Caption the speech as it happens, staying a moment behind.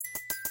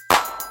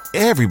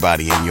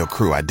Everybody in your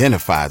crew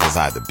identifies as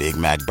either Big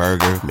Mac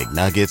Burger,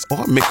 McNuggets,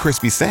 or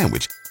McCrispy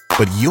Sandwich.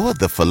 But you're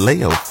the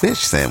Filet-O-Fish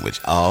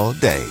Sandwich all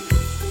day.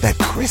 That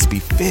crispy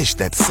fish,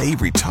 that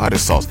savory tartar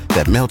sauce,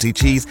 that melty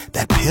cheese,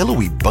 that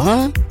pillowy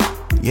bun.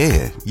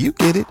 Yeah, you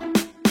get it.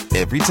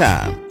 Every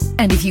time.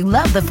 And if you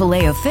love the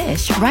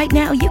Filet-O-Fish, right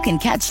now you can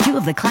catch two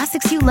of the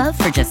classics you love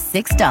for just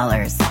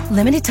 $6.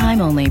 Limited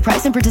time only.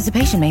 Price and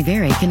participation may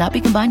vary. Cannot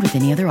be combined with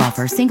any other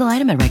offer. Single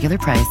item at regular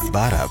price.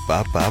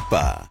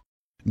 Ba-da-ba-ba-ba.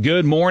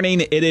 Good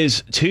morning. It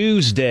is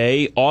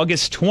Tuesday,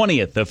 August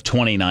 20th of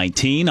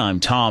 2019. I'm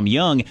Tom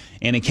Young,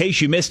 and in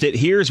case you missed it,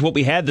 here's what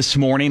we had this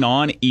morning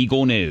on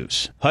Eagle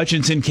News.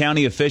 Hutchinson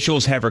County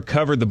officials have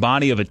recovered the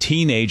body of a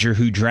teenager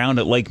who drowned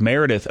at Lake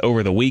Meredith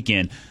over the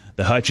weekend.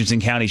 The Hutchinson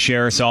County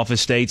Sheriff's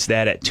Office states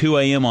that at 2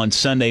 a.m. on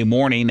Sunday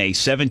morning, a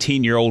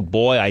 17-year-old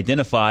boy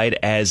identified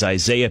as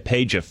Isaiah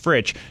Page of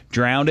Fritch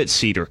drowned at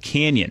Cedar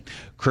Canyon.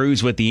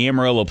 Crews with the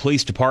Amarillo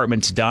Police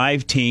Department's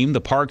dive team,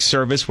 the Park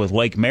Service with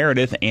Lake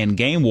Meredith, and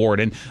game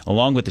warden,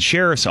 along with the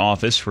Sheriff's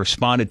Office,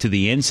 responded to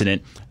the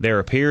incident. There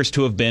appears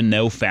to have been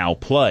no foul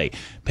play.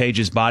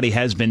 Page's body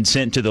has been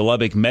sent to the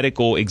Lubbock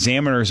Medical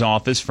Examiner's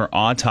Office for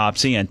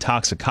autopsy and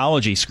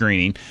toxicology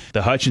screening.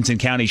 The Hutchinson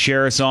County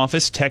Sheriff's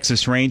Office,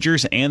 Texas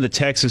Rangers, and the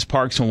Texas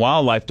Parks and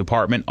Wildlife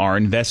Department are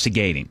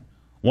investigating.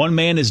 One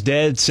man is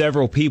dead,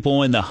 several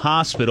people in the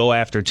hospital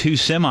after two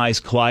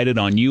semis collided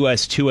on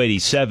US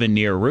 287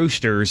 near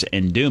Roosters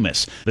in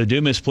Dumas. The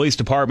Dumas Police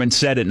Department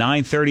said at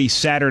 9:30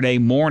 Saturday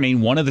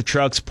morning, one of the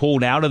trucks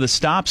pulled out of the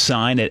stop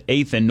sign at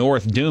 8th and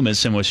North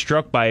Dumas and was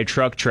struck by a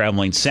truck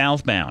traveling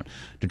southbound.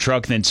 The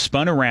truck then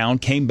spun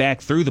around, came back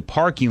through the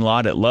parking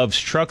lot at Love's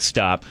Truck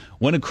Stop,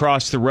 went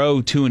across the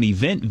road to an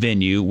event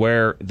venue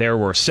where there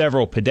were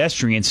several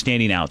pedestrians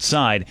standing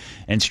outside,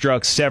 and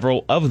struck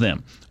several of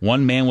them.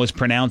 One man was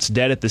pronounced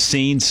dead at the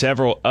scene.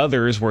 Several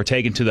others were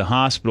taken to the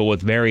hospital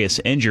with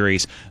various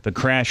injuries. The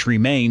crash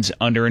remains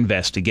under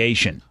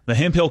investigation. The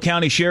Hemphill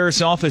County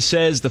Sheriff's Office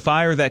says the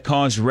fire that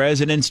caused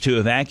residents to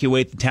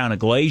evacuate the town of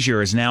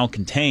Glazier is now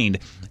contained.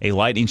 A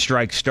lightning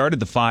strike started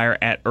the fire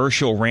at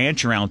Urshel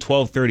Ranch around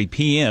 12:30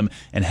 p.m.,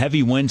 and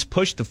heavy winds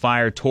pushed the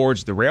fire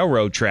towards the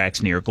railroad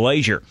tracks near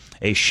Glazier.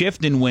 A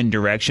shift in wind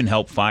direction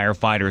helped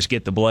firefighters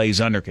get the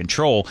blaze under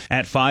control.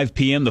 At 5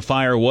 p.m., the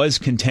fire was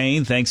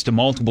contained thanks to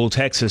multiple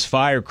Texas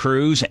fire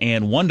crews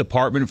and one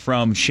department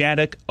from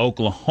Shattuck,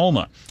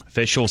 Oklahoma.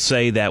 Officials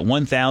say that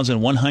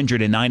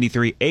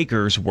 1,193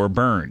 acres were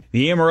burned.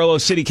 The Amarillo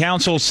City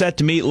Council is set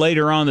to meet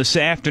later on this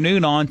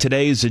afternoon. On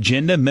today's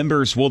agenda,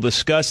 members will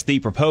discuss the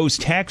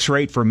proposed tax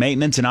rate for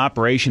maintenance and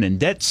operation and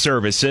debt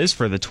services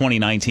for the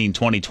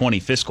 2019-2020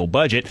 fiscal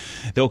budget.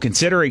 They'll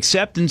consider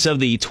acceptance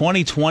of the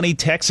 2020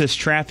 Texas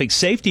Traffic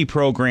Safety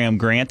Program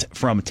grant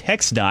from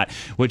TxDOT,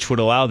 which would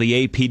allow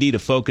the APD to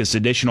focus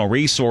additional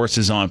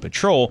resources on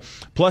patrol.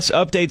 Plus,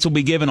 updates will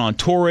be given on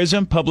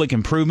tourism, public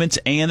improvements,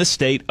 and the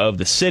state of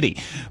the city.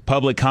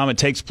 Public comment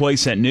takes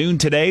place at noon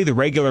today. The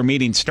regular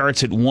meeting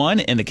starts at 1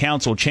 in the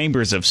council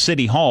chambers of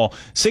City Hall,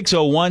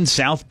 601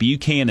 South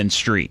Buchanan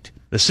Street.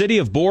 The city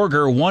of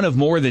Borger, one of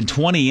more than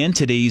 20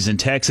 entities in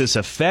Texas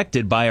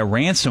affected by a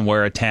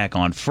ransomware attack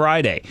on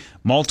Friday.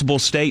 Multiple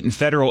state and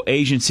federal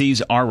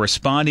agencies are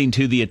responding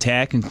to the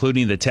attack,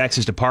 including the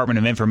Texas Department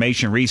of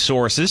Information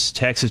Resources,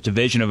 Texas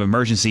Division of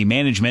Emergency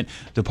Management,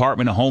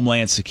 Department of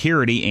Homeland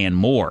Security, and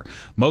more.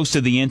 Most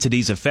of the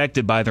entities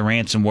affected by the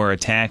ransomware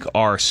attack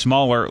are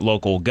smaller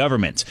local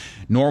governments.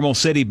 Normal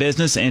city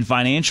business and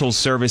financial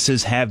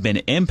services have been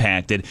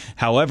impacted.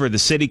 However, the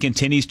city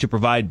continues to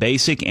provide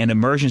basic and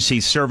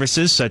emergency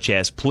services such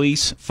as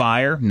police,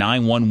 fire,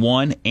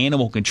 911,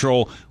 animal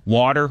control,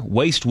 water,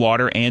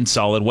 wastewater, and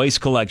solid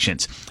waste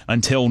collections.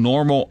 Until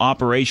normal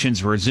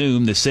operations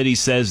resume, the city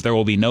says there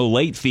will be no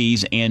late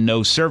fees and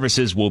no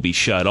services will be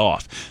shut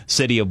off.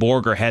 City of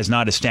Borger has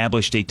not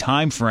established a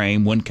time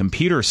frame when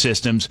computer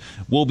systems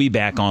will be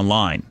back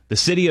online. The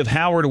city of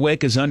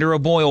Howard-Wick is under a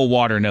boil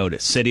water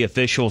notice. City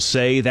officials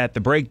say that the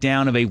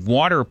breakdown of a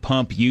water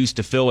pump used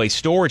to fill a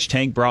storage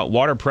tank brought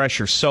water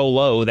pressure so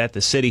low that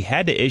the city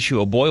had to issue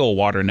a boil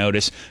water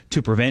notice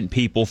to prevent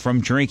people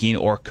from drinking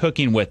or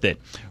cooking with it.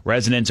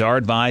 Residents are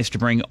advised to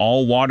bring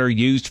all water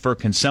used for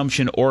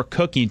consumption or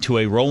cooking to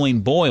a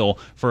rolling boil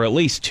for at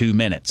least 2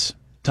 minutes.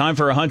 Time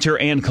for a Hunter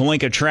and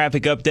Kalinka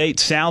traffic update.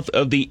 South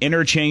of the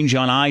interchange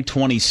on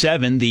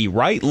I-27, the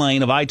right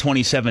lane of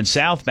I-27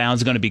 southbound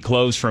is going to be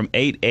closed from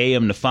 8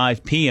 a.m. to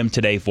 5 p.m.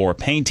 today for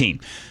painting.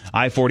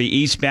 I-40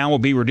 eastbound will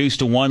be reduced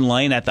to one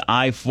lane at the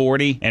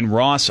I-40 and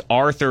Ross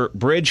Arthur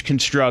Bridge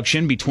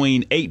construction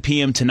between 8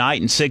 p.m.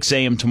 tonight and 6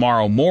 a.m.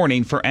 tomorrow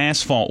morning for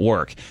asphalt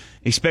work.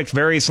 Expect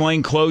various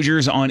lane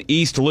closures on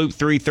East Loop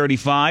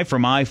 335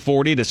 from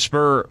I-40 to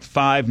Spur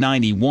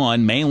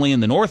 591, mainly in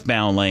the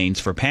northbound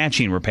lanes for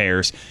patching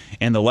repairs.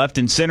 And the left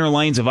and center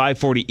lanes of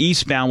I-40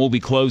 eastbound will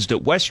be closed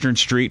at Western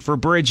Street for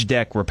bridge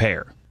deck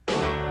repair.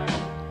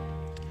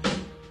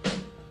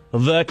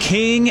 The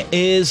King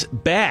is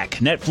back.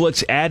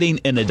 Netflix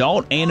adding an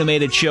adult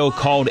animated show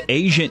called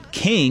Agent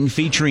King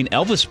featuring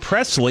Elvis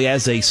Presley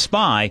as a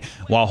spy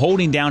while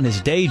holding down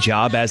his day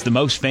job as the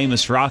most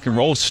famous rock and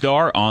roll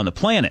star on the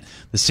planet.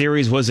 The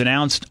series was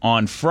announced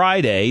on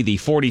Friday, the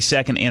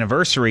 42nd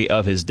anniversary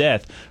of his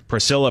death.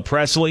 Priscilla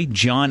Presley,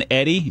 John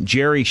Eddy,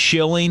 Jerry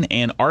Schilling,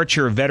 and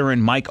Archer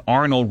veteran Mike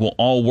Arnold will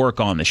all work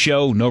on the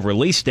show. No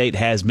release date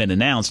has been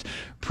announced.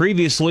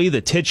 Previously,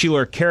 the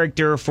titular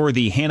character for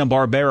the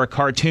Hanna-Barbera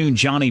cartoon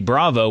Johnny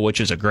Bravo,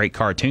 which is a great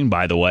cartoon,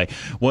 by the way,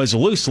 was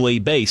loosely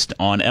based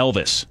on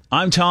Elvis.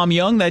 I'm Tom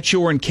Young. That's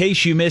your In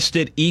Case You Missed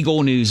It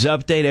Eagle News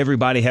Update.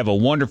 Everybody have a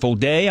wonderful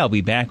day. I'll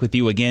be back with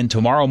you again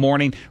tomorrow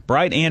morning,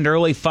 bright and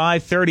early,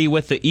 5:30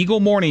 with the Eagle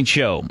Morning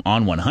Show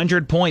on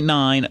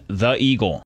 100.9 The Eagle.